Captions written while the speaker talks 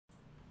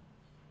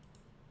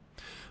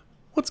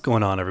What's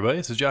going on, everybody?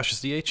 This is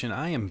JoshSDH, and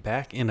I am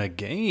back in a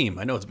game.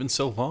 I know it's been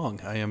so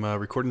long. I am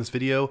recording this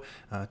video,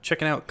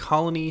 checking out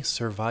Colony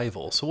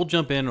Survival. So we'll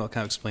jump in, and I'll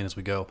kind of explain as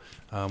we go.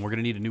 We're going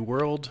to need a new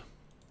world.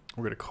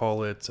 We're going to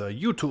call it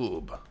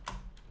YouTube.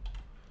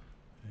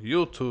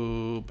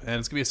 YouTube. And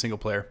it's going to be a single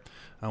player.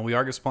 We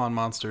are going to spawn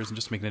monsters, and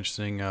just to make it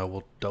interesting,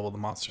 we'll double the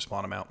monster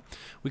spawn amount.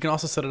 We can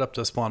also set it up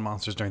to spawn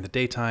monsters during the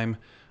daytime.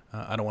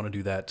 I don't want to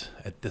do that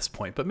at this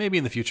point, but maybe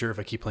in the future, if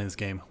I keep playing this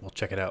game, we'll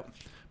check it out.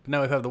 But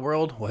now we have the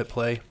world, we'll hit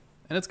play,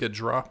 and it's going to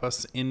drop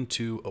us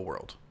into a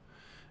world.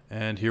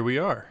 And here we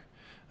are.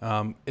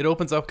 It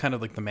opens up kind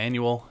of like the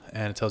manual,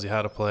 and it tells you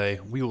how to play.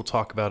 We will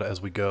talk about it as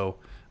we go.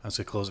 I'm just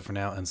going to close it for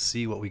now and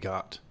see what we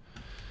got.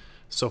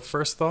 So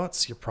first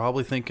thoughts, you're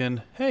probably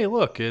thinking, hey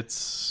look,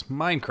 it's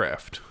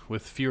Minecraft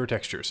with fewer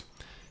textures.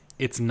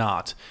 It's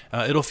not.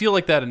 It'll feel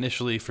like that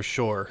initially for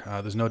sure.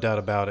 There's no doubt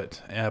about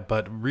it.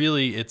 But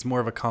really, it's more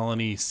of a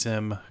colony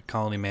sim,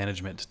 colony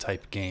management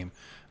type game.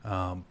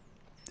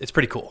 It's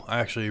pretty cool. I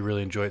actually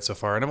really enjoy it so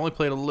far. And I've only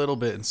played a little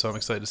bit, and so I'm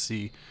excited to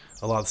see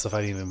a lot of the stuff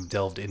I haven't even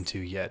delved into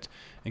yet,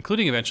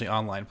 including eventually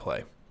online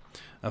play.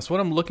 So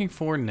what I'm looking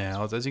for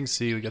now is, as you can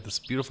see, we got this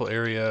beautiful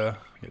area.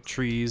 We got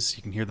trees.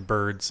 You can hear the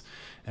birds.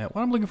 And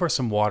what I'm looking for is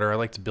some water. I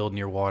like to build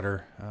near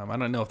water. I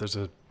don't know if there's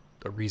a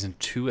reason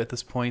to at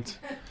this point.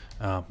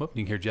 You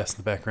can hear Jess in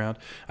the background.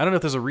 I don't know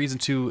if there's a reason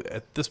to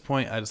at this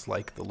point. I just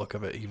like the look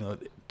of it, even though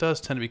it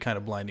does tend to be kind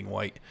of blinding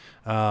white.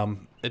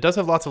 It does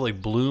have lots of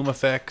like bloom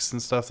effects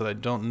and stuff that I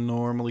don't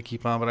normally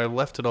keep on, but I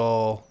left it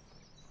all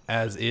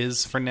as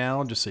is for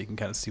now, just so you can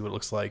kind of see what it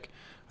looks like.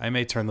 I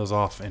may turn those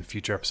off in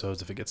future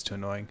episodes if it gets too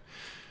annoying.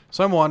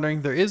 So I'm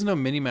wondering, there is no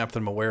mini-map that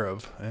I'm aware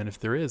of, and if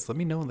there is, let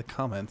me know in the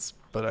comments.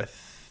 But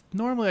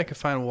normally I could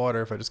find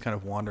water if I just kind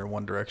of wander in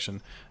one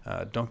direction.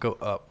 Don't go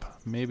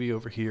up. Maybe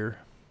over here.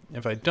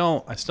 If I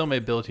don't, I still may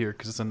build here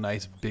because it's a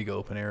nice big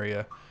open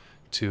area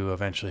to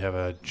eventually have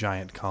a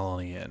giant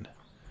colony in.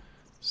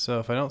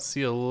 So if I don't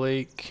see a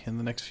lake in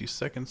the next few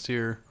seconds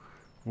here,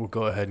 we'll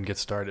go ahead and get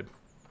started.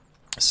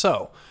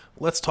 So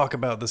let's talk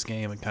about this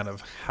game and kind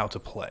of how to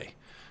play.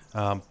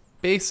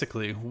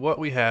 Basically, what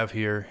we have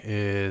here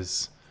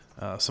is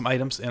some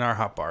items in our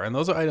hotbar, and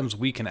those are items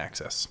we can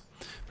access.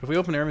 But if we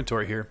open our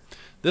inventory here,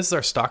 this is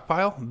our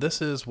stockpile.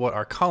 This is what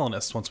our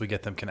colonists, once we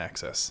get them, can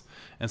access.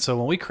 And so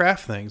when we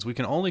craft things, we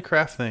can only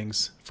craft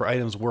things for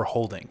items we're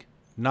holding,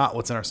 not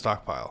what's in our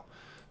stockpile.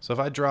 So if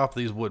I drop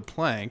these wood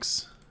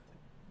planks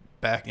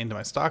back into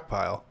my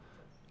stockpile,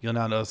 you'll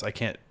now notice I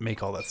can't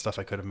make all that stuff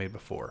I could have made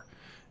before.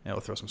 And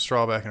we'll throw some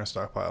straw back in our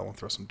stockpile. We'll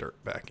throw some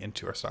dirt back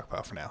into our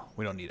stockpile for now.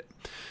 We don't need it.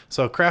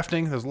 So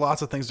crafting, there's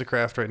lots of things to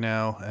craft right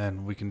now,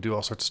 and we can do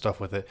all sorts of stuff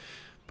with it.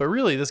 But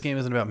really, this game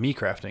isn't about me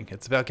crafting.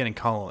 It's about getting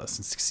colonists.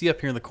 And see up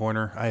here in the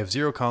corner, I have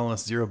 0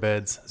 colonists, 0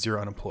 beds, 0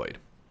 unemployed.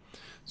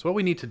 So what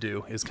we need to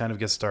do is kind of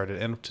get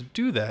started. And to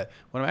do that,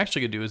 what I'm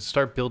actually going to do is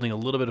start building a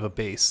little bit of a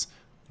base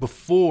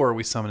before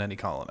we summon any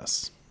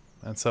colonists.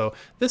 And so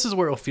this is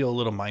where it'll feel a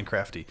little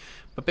Minecrafty.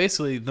 But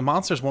basically, the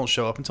monsters won't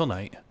show up until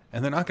night,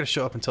 and they're not going to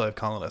show up until I have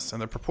colonists.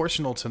 And they're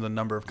proportional to the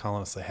number of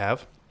colonists I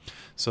have.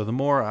 So the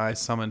more I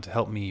summon to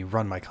help me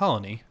run my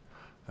colony,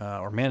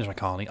 or manage my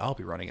colony, I'll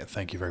be running it,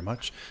 thank you very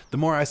much. The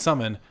more I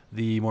summon,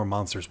 the more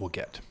monsters we'll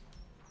get.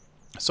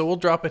 So we'll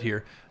drop it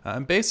here.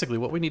 And basically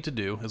what we need to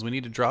do is we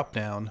need to drop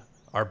down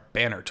our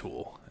banner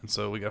tool. And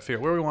so we got to figure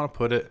out where we want to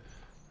put it.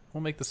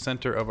 We'll make the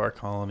center of our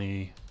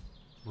colony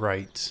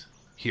right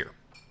here.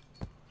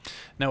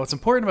 Now what's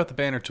important about the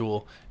banner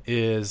tool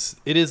is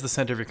it is the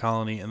center of your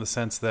colony in the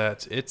sense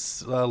that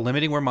it's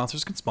limiting where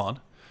monsters can spawn.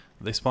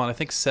 They spawn, I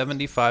think,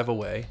 75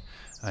 away.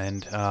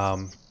 And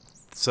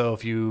so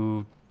if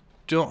you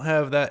don't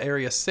have that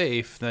area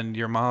safe, then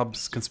your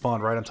mobs can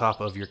spawn right on top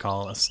of your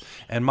colonists.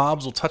 And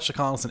mobs will touch the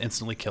colonists and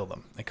instantly kill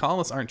them. And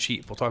colonists aren't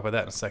cheap. We'll talk about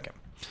that in a second.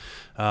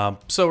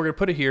 So we're going to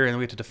put it here, and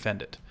we have to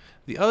defend it.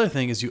 The other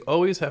thing is you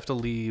always have to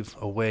leave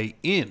a way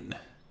in.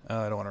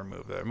 I don't want to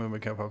remove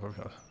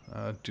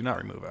that. Do not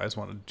remove it. I just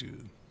want to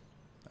do...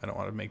 I don't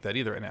want to make that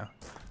either right now.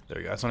 There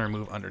we go. I just want to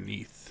remove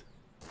underneath.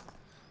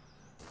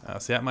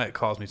 See, that might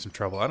cause me some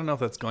trouble. I don't know if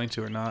that's going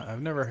to or not.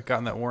 I've never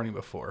gotten that warning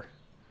before.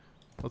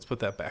 Let's put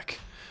that back.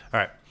 All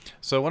right.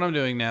 So what I'm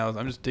doing now is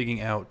I'm just digging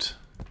out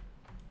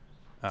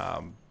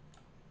some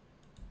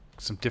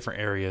different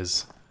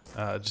areas,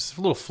 just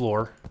a little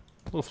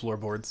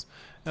floorboards.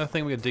 And I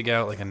think we could dig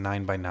out like a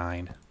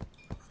 9x9.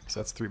 So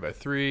that's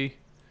 3x3,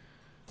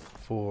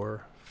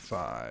 4,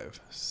 5,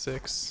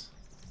 6,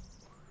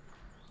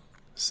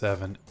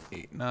 7,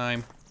 8,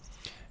 9.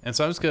 And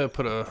so I'm just gonna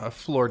put a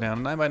floor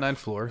down, a 9x9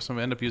 floor. So I'm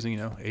gonna end up using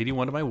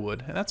 81 of my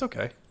wood, and that's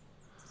okay.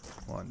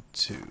 1,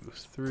 2,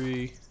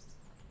 3.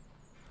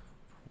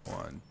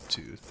 1,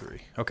 2,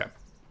 3. Okay.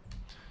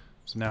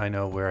 So now I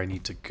know where I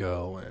need to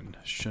go and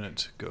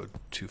shouldn't go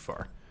too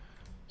far.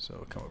 So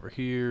we'll come over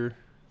here.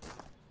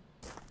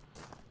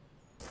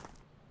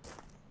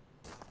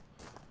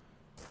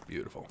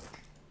 Beautiful.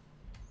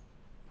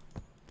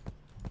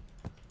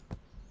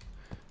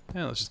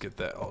 And let's just get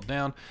that all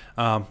down.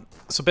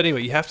 But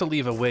anyway, you have to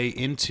leave a way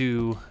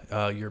into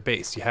your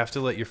base. You have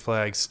to let your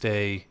flag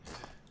stay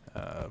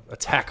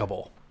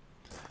attackable.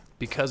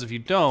 Because if you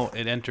don't,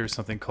 it enters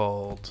something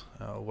called,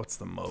 what's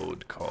the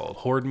mode called?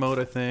 Horde mode,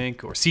 I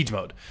think, or siege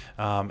mode.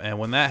 And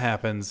when that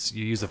happens,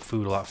 you use up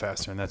food a lot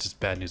faster, and that's just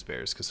bad news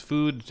bears, because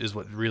food is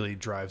what really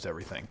drives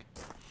everything.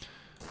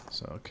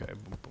 So, okay,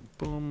 boom, boom,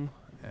 boom,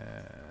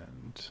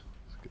 and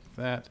let's get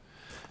that.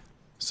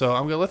 So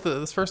I'm going to let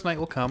this first night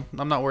will come.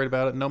 I'm not worried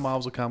about it. No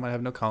mobs will come. I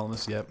have no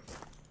colonists yet.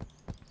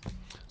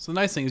 So the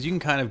nice thing is you can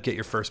kind of get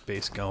your first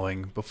base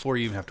going before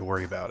you even have to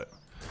worry about it.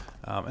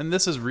 And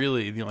this is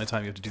really the only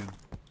time you have to do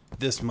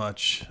this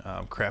much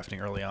crafting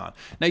early on.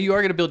 Now you are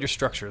going to build your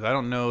structures. I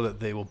don't know that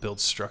they will build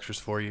structures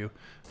for you.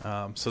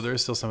 So there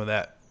is still some of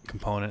that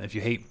component. If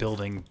you hate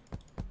building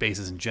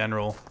bases in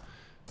general,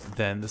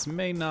 then this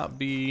may not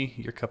be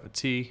your cup of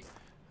tea.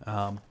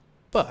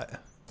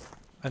 But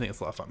I think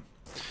it's a lot of fun.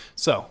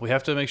 So we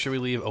have to make sure we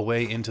leave a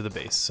way into the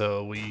base.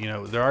 So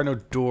there are no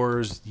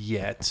doors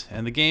yet,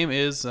 and the game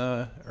is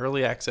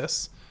early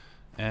access.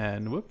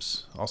 And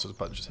whoops, also the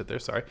button just hit there,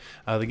 sorry.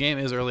 The game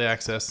is early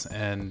access,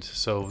 and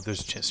so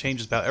there's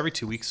changes about every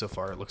 2 weeks so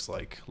far, it looks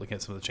like, looking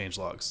at some of the change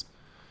logs.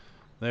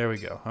 There we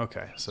go.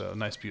 Okay, so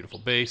nice, beautiful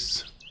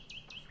base.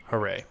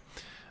 Hooray.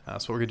 So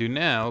what we're going to do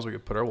now is we're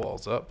going to put our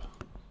walls up.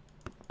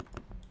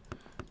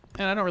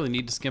 And I don't really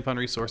need to skimp on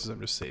resources, I'm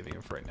just saving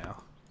them for right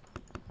now.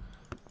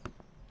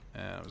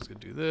 And I'm just going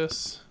to do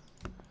this.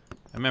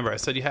 And remember, I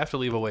said you have to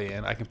leave a way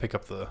in. I can pick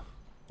up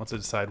once I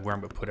decide where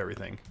I'm going to put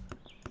everything,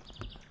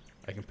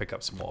 I can pick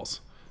up some walls.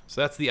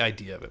 So that's the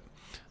idea of it.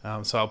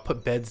 So I'll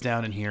put beds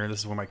down in here. This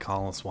is where my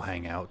colonists will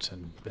hang out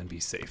and be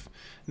safe.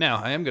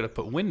 Now, I am going to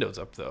put windows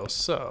up, though,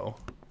 so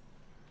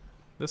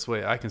this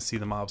way I can see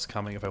the mobs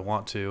coming if I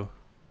want to.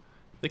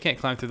 They can't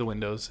climb through the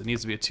windows. It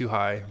needs to be too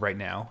high right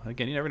now.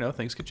 Again, you never know.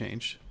 Things could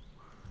change.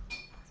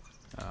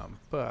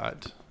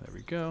 But there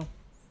we go.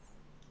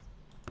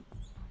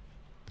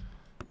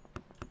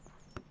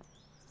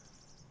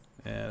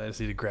 And I just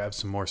need to grab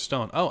some more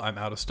stone. Oh, I'm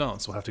out of stone,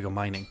 so we'll have to go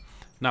mining.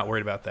 Not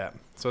worried about that.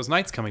 So as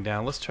night's coming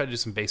down, let's try to do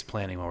some base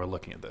planning while we're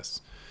looking at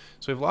this.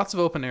 So we have lots of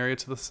open area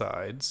to the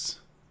sides.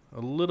 A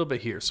little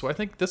bit here. So I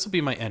think this will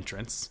be my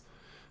entrance.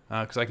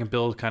 Because I can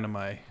build kind of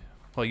my...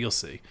 Well, you'll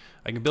see.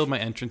 I can build my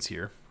entrance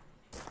here.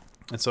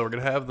 And so we're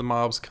going to have the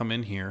mobs come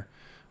in here.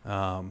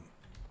 And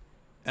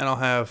I'll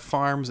have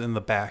farms in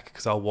the back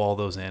because I'll wall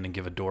those in and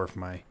give a door for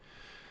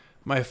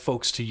my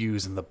folks to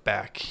use in the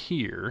back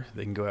here.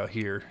 They can go out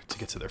here to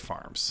get to their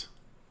farms.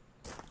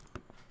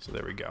 So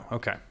there we go.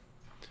 Okay.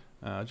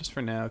 Just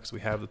for now, because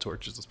we have the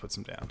torches, let's put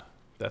some down.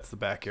 That's the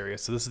back area.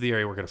 So this is the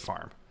area we're going to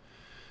farm.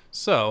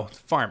 So,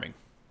 farming.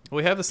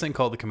 We have this thing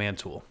called the command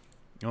tool.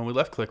 And when we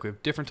left click, we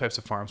have different types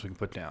of farms we can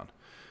put down.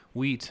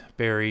 Wheat,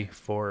 berry,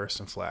 forest,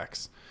 and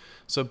flax.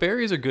 So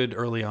berries are good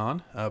early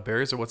on.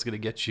 Berries are what's going to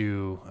get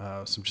you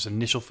some just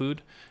initial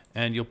food.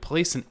 And you'll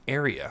place an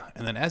area.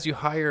 And then as you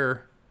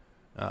hire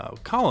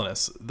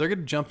colonists, they're going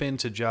to jump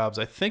into jobs.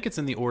 I think it's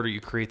in the order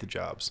you create the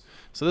jobs.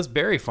 So this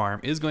berry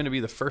farm is going to be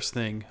the first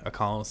thing a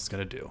colonist is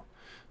going to do.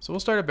 So we'll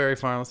start a berry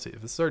farm. Let's see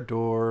if this is our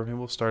door. Maybe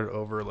we'll start it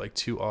over like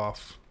 2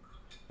 off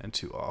and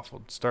 2 off.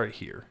 We'll start it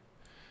here.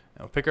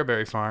 And we'll pick our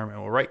berry farm and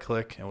we'll right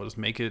click and we'll just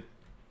make it,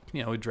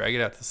 we drag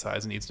it out to the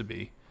size it needs to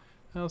be.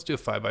 Now let's do a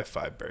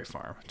 5x5 berry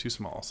farm. Too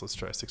small, so let's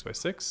try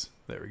 6x6.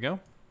 There we go.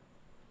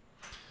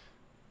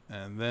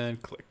 And then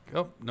click.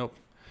 Oh, nope.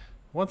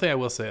 One thing I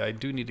will say, I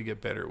do need to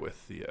get better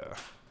with the,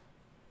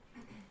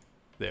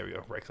 there we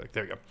go, right click,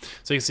 there we go.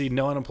 So you can see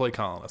no unemployed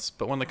colonists.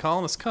 But when the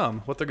colonists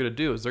come, what they're going to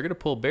do is they're going to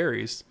pull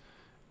berries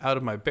out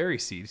of my berry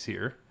seeds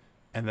here,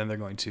 and then they're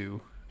going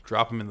to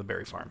drop them in the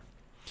berry farm.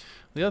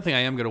 The other thing I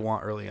am going to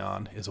want early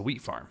on is a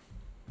wheat farm.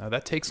 Now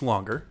that takes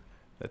longer.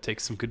 That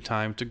takes some good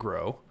time to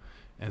grow.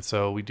 And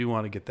so we do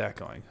want to get that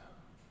going.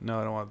 No,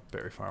 I don't want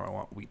berry farm. I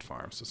want wheat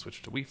farm. So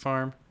switch to wheat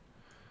farm.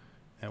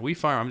 And wheat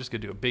farm, I'm just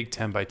going to do a big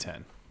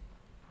 10x10.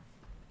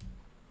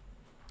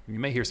 You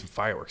may hear some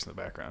fireworks in the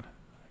background.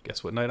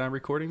 Guess what night I'm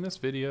recording this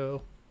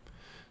video?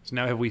 So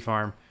now we have wheat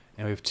farm,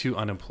 and we have 2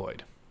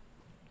 unemployed.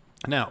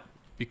 Now,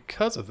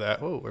 because of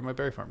that, whoa, where'd my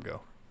berry farm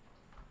go?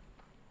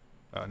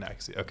 Oh, now I can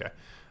see. Okay.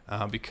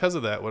 Because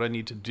of that, what I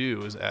need to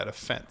do is add a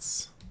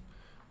fence.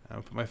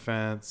 I'll put my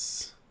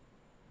fence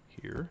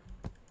here.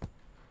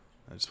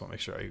 I just want to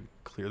make sure I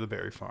clear the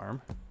berry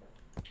farm.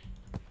 I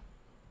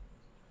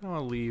don't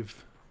want to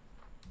leave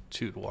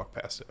 2 to walk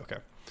past it. Okay.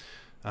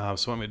 So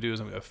what I'm going to do is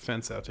I'm going to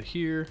fence out to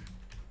here.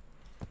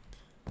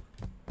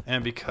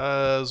 And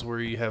because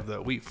we have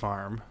the wheat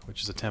farm,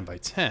 which is a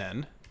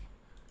 10x10,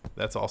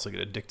 that's also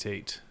going to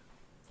dictate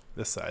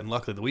this side. And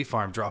luckily the wheat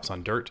farm drops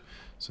on dirt,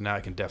 so now I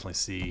can definitely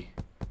see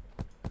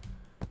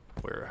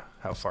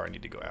how far I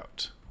need to go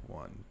out.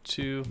 1,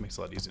 2, makes it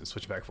a lot easier to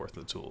switch back and forth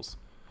to the tools.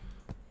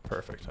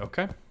 Perfect,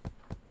 okay.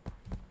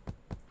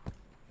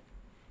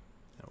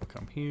 Now we'll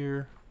come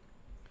here.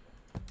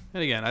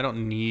 And again, I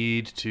don't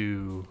need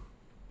to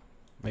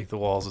make the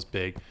walls as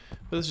big,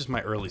 but this is just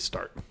my early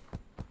start.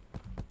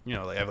 They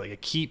have like a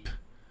keep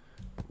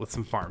with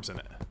some farms in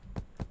it.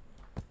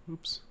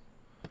 Oops.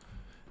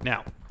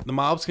 Now, the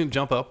mobs can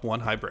jump up 1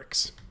 high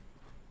bricks.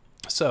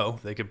 So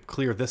they could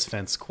clear this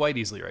fence quite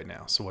easily right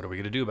now. So what are we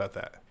going to do about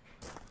that?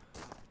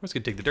 We're just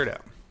going to dig the dirt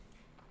out.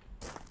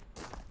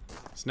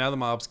 So now the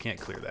mobs can't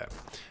clear that.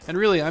 And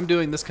really, I'm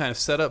doing this kind of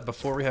setup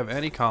before we have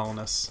any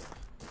colonists,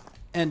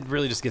 and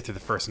really just get through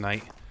the first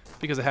night,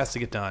 because it has to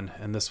get done,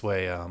 and this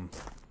way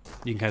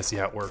you can kind of see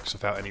how it works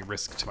without any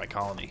risk to my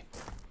colony.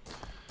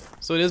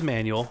 So it is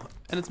manual,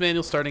 and it's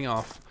manual starting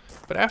off,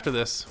 but after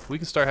this, we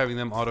can start having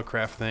them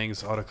auto-craft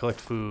things, auto-collect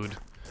food.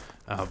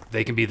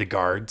 They can be the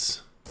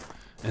guards,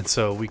 and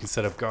so we can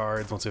set up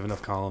guards once we have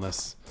enough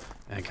colonists,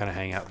 and kind of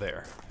hang out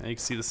there. And you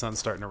can see the sun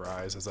starting to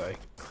rise as I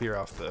clear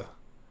off the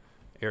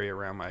area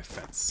around my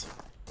fence.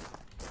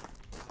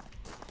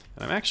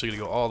 And I'm actually going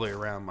to go all the way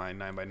around my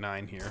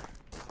 9x9 here,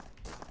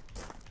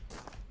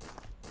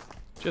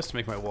 just to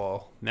make my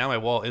wall. Now my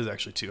wall is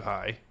actually too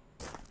high.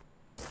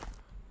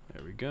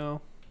 There we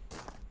go.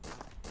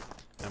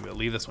 And I'm going to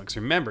leave this one, because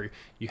remember,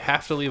 you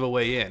have to leave a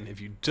way in. If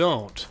you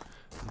don't,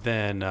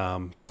 then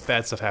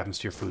bad stuff happens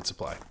to your food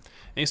supply.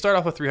 And you start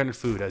off with 300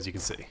 food, as you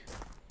can see.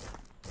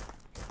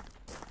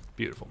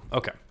 Beautiful.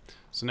 Okay.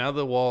 So now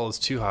the wall is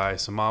too high,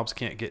 so mobs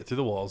can't get through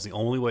the walls. The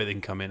only way they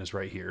can come in is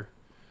right here.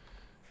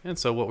 And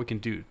so what we can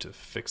do to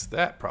fix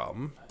that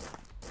problem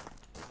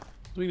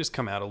is we can just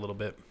come out a little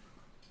bit.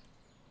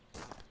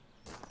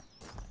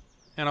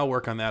 And I'll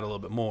work on that a little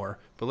bit more,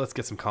 but let's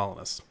get some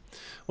colonists.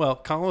 Well,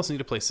 colonists need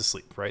a place to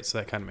sleep, right? So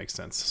that kind of makes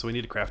sense. So we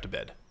need to craft a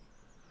bed.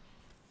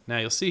 Now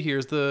you'll see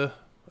here's the...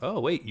 Oh,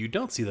 wait, you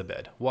don't see the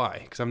bed.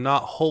 Why? Because I'm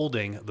not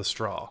holding the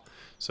straw.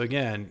 So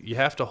again, you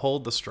have to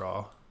hold the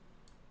straw.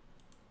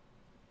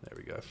 There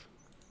we go.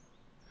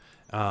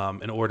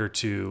 In order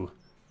to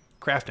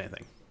craft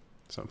anything.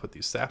 So I'm going to put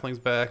these saplings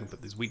back and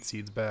put these wheat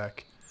seeds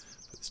back.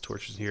 Put these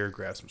torches here,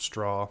 grab some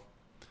straw.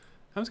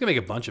 I'm just going to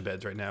make a bunch of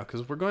beds right now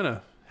because we're going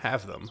to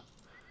have them.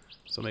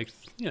 So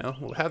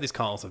we'll have these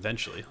colonists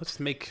eventually. Let's just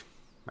make,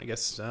 I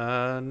guess,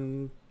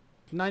 9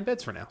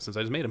 beds for now since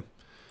I just made them.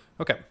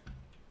 Okay.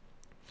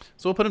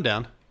 So we'll put them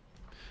down.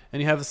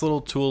 And you have this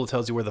little tool that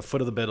tells you where the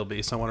foot of the bed will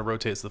be. So I want to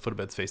rotate so the foot of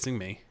the bed's facing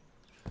me.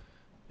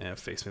 And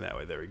face me that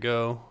way. There we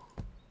go.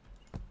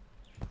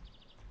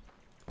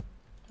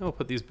 And we'll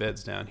put these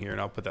beds down here, and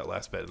I'll put that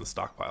last bed in the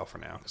stockpile for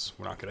now, because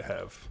we're not going to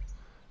have...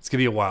 It's going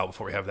to be a while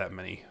before we have that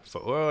many.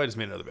 Oh, I just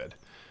made another bed.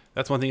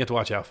 That's one thing you have to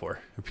watch out for.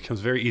 It becomes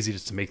very easy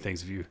just to make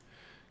things if you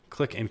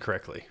click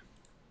incorrectly.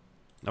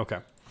 Okay.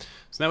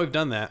 So now we've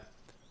done that,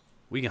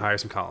 we can hire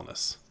some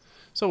colonists.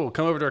 So we'll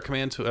come over to our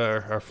command to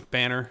our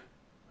banner,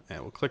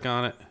 and we'll click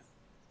on it.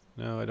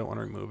 No, I don't want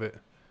to remove it.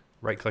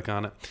 Right-click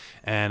on it,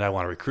 and I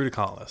want to recruit a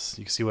colonist.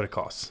 You can see what it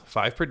costs.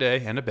 5 per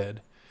day and a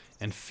bed,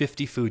 and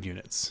 50 food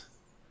units.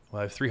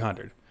 Well, I have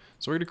 300.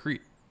 So we're going to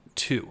create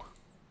 2, and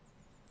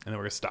then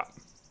we're going to stop,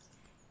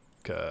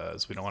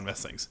 because we don't want to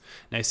mess things.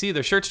 Now you see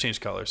their shirts changed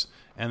colors,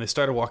 and they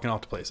started walking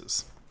off to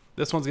places.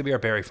 This one's going to be our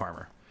berry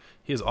farmer.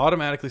 He is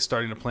automatically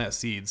starting to plant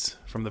seeds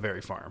from the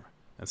berry farm.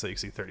 And so you can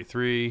see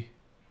 33,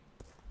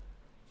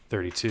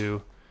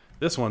 32.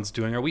 This one's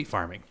doing our wheat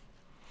farming.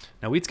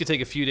 Now wheat's going to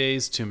take a few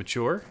days to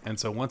mature, and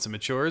so once it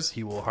matures,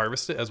 he will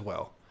harvest it as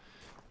well.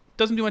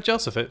 Doesn't do much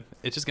else with it.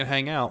 It's just going to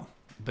hang out.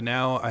 But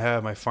now I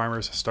have my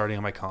farmers starting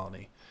on my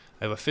colony.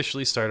 I've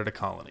officially started a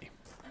colony.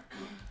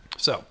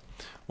 So,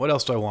 what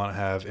else do I want to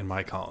have in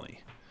my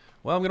colony?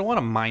 Well, I'm going to want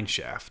a mine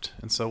shaft.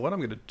 And so what I'm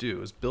going to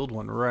do is build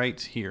one right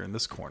here in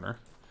this corner.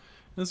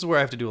 This is where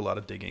I have to do a lot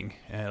of digging,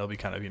 and it'll be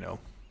kind of,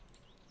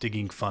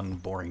 digging fun,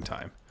 boring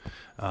time,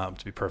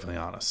 to be perfectly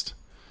honest.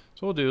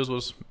 So what we'll do is we'll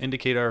just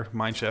indicate our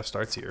mine shaft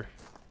starts here.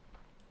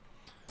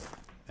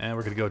 And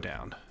we're going to go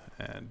down.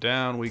 And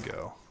down we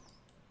go.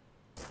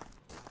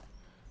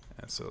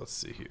 And so let's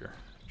see here.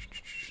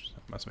 I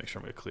must make sure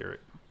I'm going to clear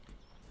it.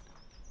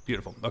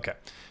 Beautiful. Okay.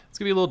 It's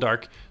going to be a little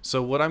dark.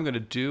 So what I'm going to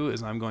do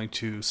is I'm going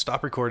to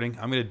stop recording.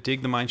 I'm going to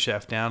dig the mine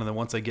shaft down, and then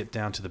once I get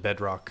down to the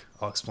bedrock,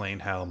 I'll explain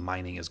how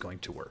mining is going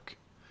to work.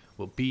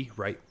 We'll be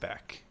right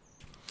back.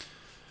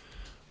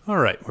 All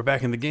right, we're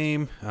back in the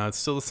game. It's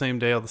still the same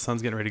day. The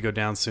sun's getting ready to go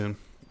down soon,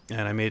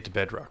 and I made it to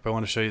bedrock. But I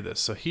want to show you this.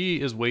 So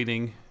he is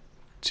waiting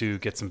to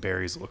get some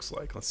berries, it looks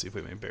like. Let's see if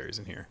we have any berries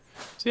in here.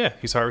 So yeah,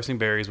 he's harvesting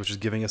berries, which is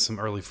giving us some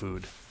early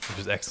food, which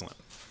is excellent.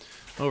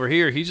 Over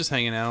here, he's just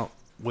hanging out,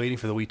 waiting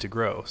for the wheat to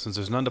grow. Since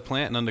there's none to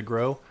plant, none to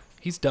grow,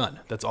 he's done.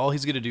 That's all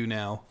he's going to do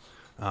now,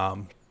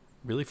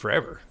 really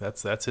forever.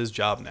 That's his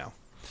job now.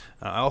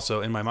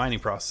 Also, in my mining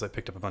process, I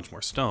picked up a bunch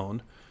more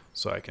stone,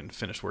 so I can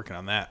finish working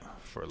on that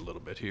for a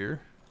little bit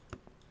here.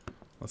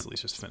 Let's at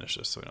least just finish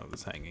this so we know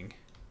this hanging.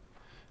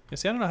 Yeah,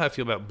 see, I don't know how I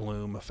feel about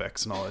bloom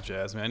effects and all that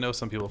jazz. I mean, I know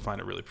some people find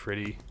it really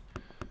pretty.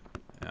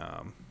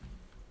 I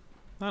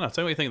don't know.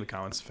 Tell me what you think in the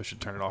comments if I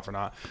should turn it off or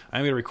not.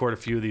 I'm going to record a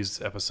few of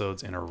these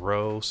episodes in a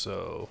row,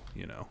 so,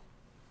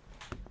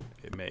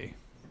 it may...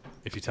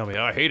 If you tell me,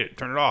 oh, I hate it,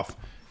 turn it off,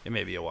 it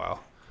may be a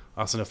while.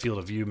 I also know field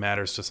of view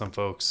matters to some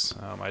folks.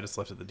 I just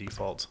left it the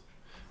default.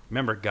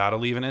 Remember, gotta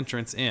leave an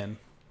entrance in.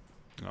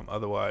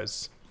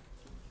 Otherwise,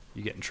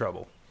 you get in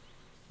trouble.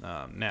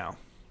 Now,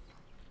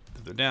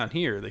 if they're down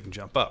here, they can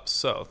jump up.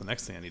 So the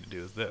next thing I need to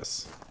do is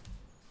this.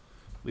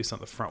 At least on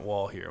the front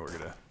wall here, we're going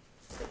to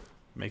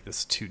Make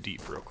this too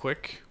deep real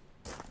quick.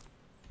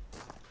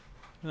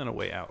 And then a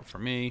way out for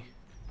me.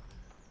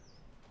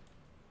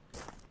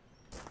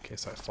 In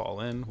case I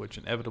fall in, which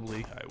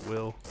inevitably I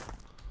will.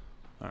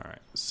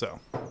 Alright, so.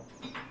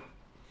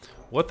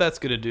 What that's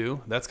going to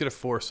do, that's going to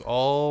force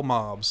all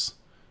mobs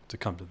to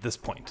come to this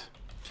point.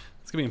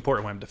 It's going to be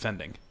important when I'm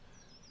defending.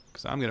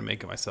 Because I'm going to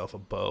make myself a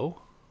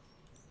bow.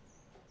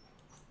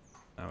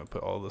 I'm going to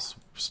put all this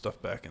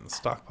stuff back in the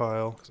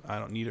stockpile, because I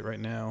don't need it right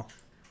now.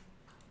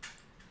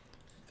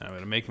 And I'm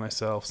going to make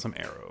myself some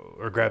arrows,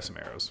 or grab some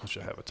arrows, which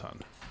I have a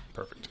ton.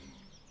 Perfect.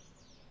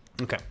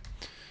 Okay.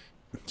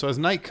 So as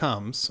night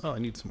comes, oh, I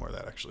need some more of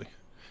that actually.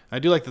 I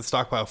do like the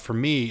stockpile for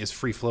me is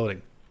free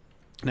floating.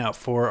 Now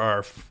for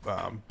our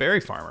berry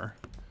farmer,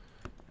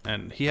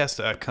 and he has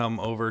to come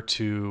over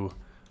to,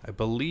 I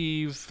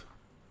believe,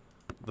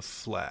 the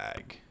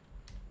flag.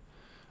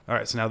 All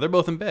right, so now they're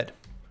both in bed.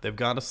 They've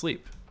gone to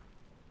sleep.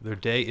 Their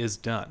day is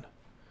done,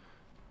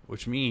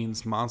 which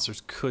means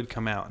monsters could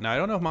come out. Now I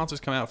don't know if monsters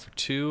come out for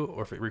 2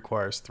 or if it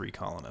requires 3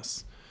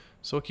 colonists.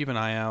 So we'll keep an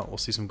eye out. We'll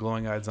see some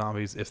glowing-eyed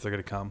zombies if they're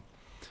going to come.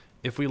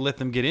 If we let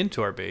them get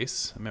into our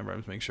base, remember, I'm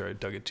just making sure I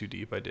dug it too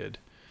deep. I did.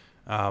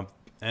 And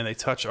they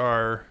touch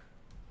our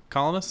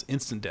colonists,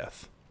 instant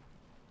death.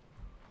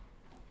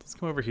 Let's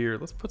come over here.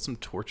 Let's put some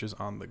torches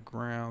on the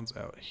grounds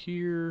out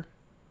here.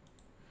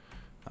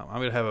 I'm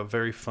going to have a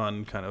very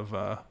fun kind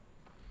of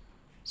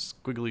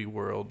squiggly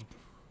world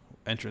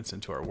entrance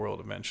into our world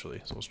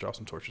eventually. So let's drop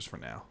some torches for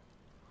now.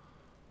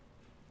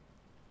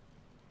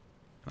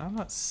 I'm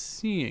not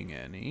seeing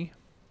any.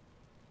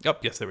 Oh,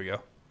 yes, there we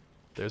go.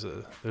 There's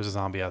a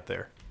zombie out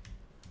there.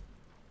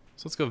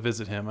 So let's go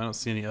visit him. I don't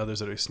see any others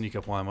that are sneak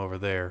up while I'm over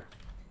there.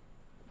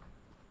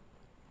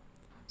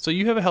 So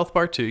you have a health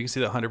bar too. You can see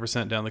that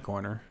 100% down the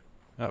corner.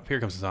 Oh, here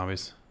comes the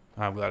zombies.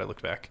 I'm glad I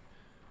looked back.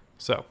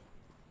 So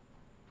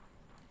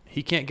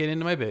he can't get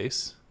into my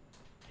base.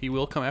 He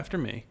will come after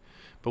me.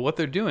 But what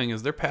they're doing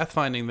is they're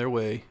pathfinding their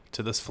way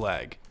to this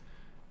flag.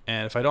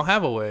 And if I don't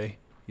have a way,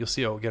 you'll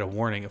see I'll get a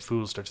warning if food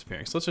will start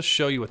disappearing. So let's just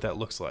show you what that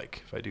looks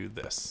like if I do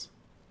this.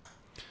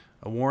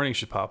 A warning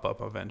should pop up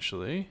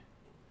eventually.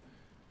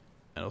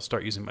 And it'll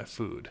start using my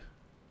food.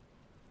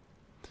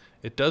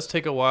 It does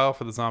take a while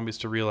for the zombies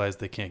to realize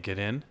they can't get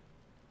in.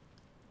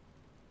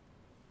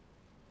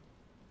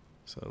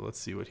 So let's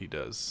see what he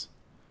does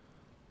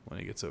when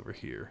he gets over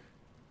here.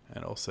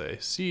 And I'll say,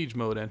 siege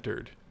mode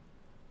entered.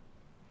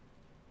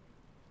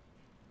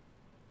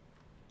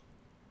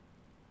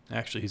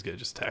 Actually, he's going to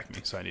just attack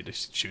me, so I need to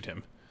shoot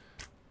him.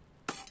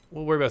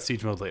 We'll worry about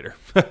siege mode later.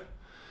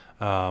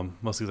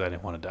 Mostly because I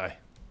didn't want to die.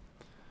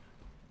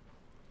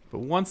 But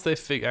once they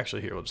figure...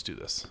 Actually, here, we'll just do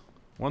this.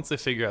 Once they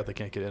figure out they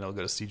can't get in, I'll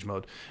go to siege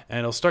mode. And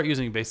it'll start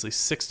using basically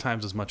 6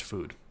 times as much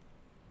food.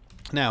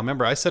 Now,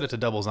 remember, I set it to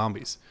double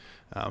zombies.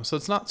 So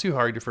it's not too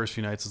hard your first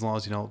few nights as long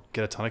as you don't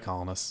get a ton of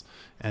colonists.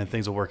 And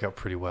things will work out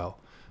pretty well.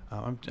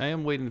 I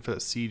am waiting for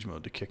that siege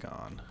mode to kick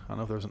on. I don't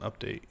know if there's an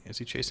update. Is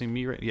he chasing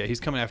me right? Yeah, he's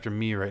coming after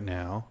me right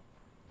now.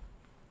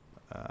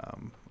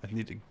 I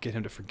need to get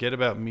him to forget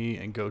about me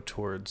and go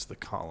towards the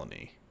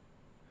colony.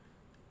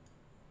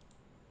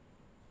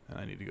 And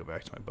I need to go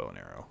back to my bow and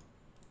arrow.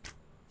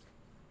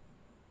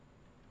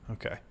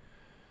 Okay.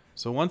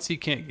 So once he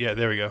can't... Yeah,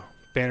 there we go.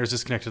 Banner's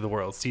disconnected to the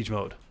world. Siege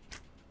mode.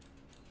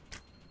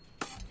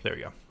 There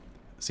we go.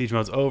 Siege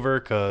mode's over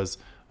because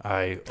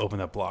I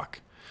opened that block.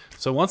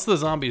 So once the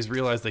zombies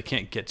realize they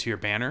can't get to your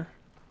banner,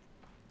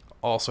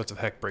 all sorts of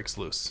heck breaks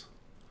loose.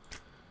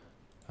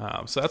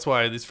 So that's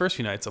why these first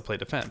few nights I'll play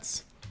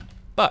defense.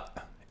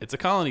 But it's a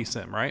colony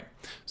sim, right?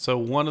 So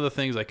one of the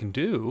things I can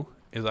do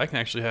is I can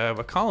actually have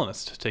a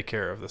colonist take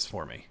care of this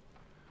for me.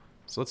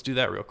 So let's do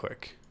that real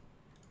quick.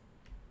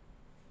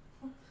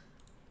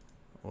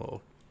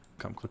 We'll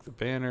come click the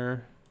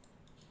banner.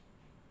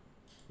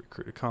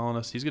 Recruit a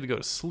colonist. He's going to go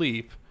to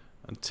sleep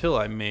until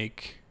I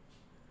make...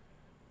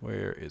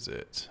 Where is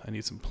it? I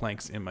need some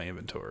planks in my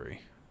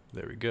inventory.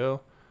 There we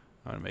go.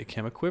 I'm going to make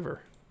him a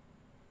quiver.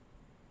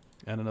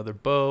 And another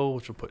bow,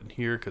 which we'll put in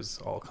here because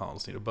all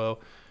colonists need a bow.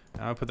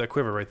 And I'll put that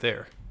quiver right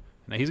there.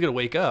 Now he's going to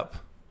wake up,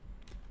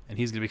 and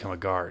he's going to become a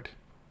guard.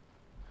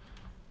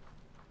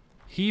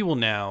 He will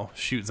now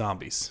shoot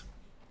zombies.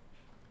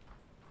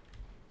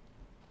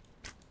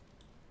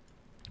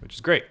 Which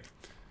is great.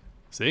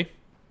 See?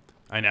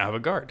 I now have a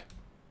guard.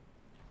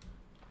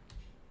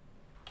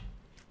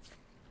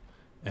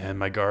 And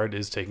my guard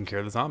is taking care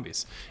of the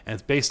zombies. And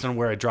it's based on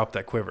where I drop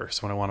that quiver.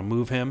 So when I want to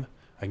move him,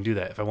 I can do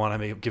that. If I want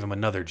to give him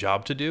another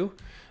job to do,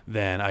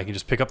 then I can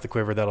just pick up the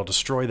quiver. That'll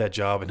destroy that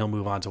job, and he'll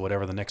move on to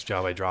whatever the next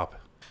job I drop.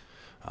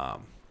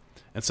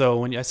 And so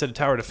when I said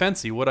tower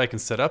defense, what I can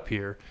set up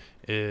here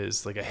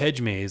is like a hedge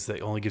maze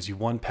that only gives you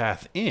one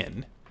path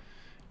in,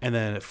 and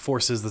then it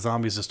forces the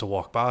zombies just to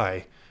walk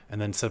by,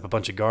 and then set up a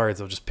bunch of guards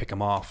that'll just pick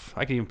them off.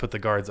 I can even put the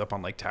guards up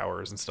on like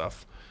towers and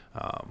stuff.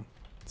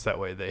 So that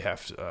way they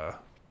have to...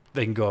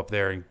 they can go up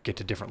there and get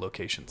to different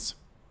locations.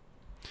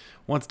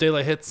 Once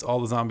daylight hits, all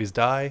the zombies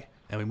die,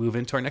 and we move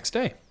into our next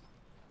day.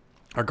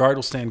 Our guard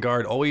will stand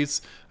guard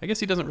always. I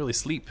guess he doesn't really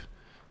sleep.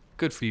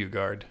 Good for you,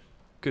 guard.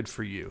 Good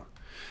for you.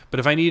 But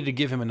if I needed to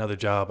give him another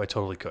job, I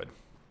totally could.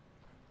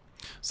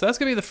 So that's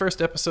going to be the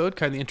first episode,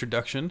 kind of the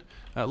introduction.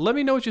 Let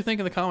me know what you think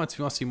in the comments if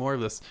you want to see more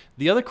of this.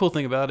 The other cool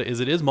thing about it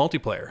is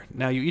multiplayer.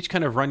 Now, you each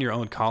kind of run your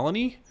own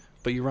colony,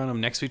 but you run them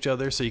next to each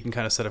other, so you can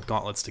kind of set up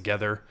gauntlets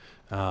together,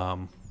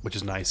 which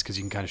is nice because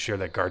you can kind of share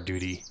that guard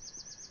duty,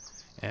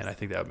 and I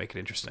think that would make it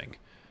interesting.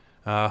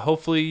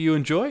 Hopefully you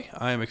enjoy.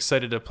 I'm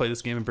excited to play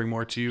this game and bring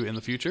more to you in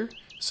the future.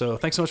 So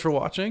thanks so much for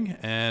watching,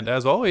 and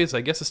as always,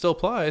 I guess it still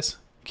applies.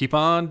 Keep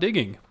on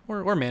digging,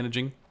 or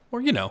managing,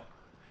 or, you know,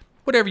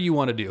 whatever you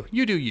want to do.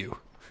 You do you.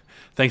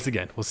 Thanks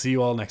again. We'll see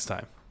you all next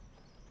time.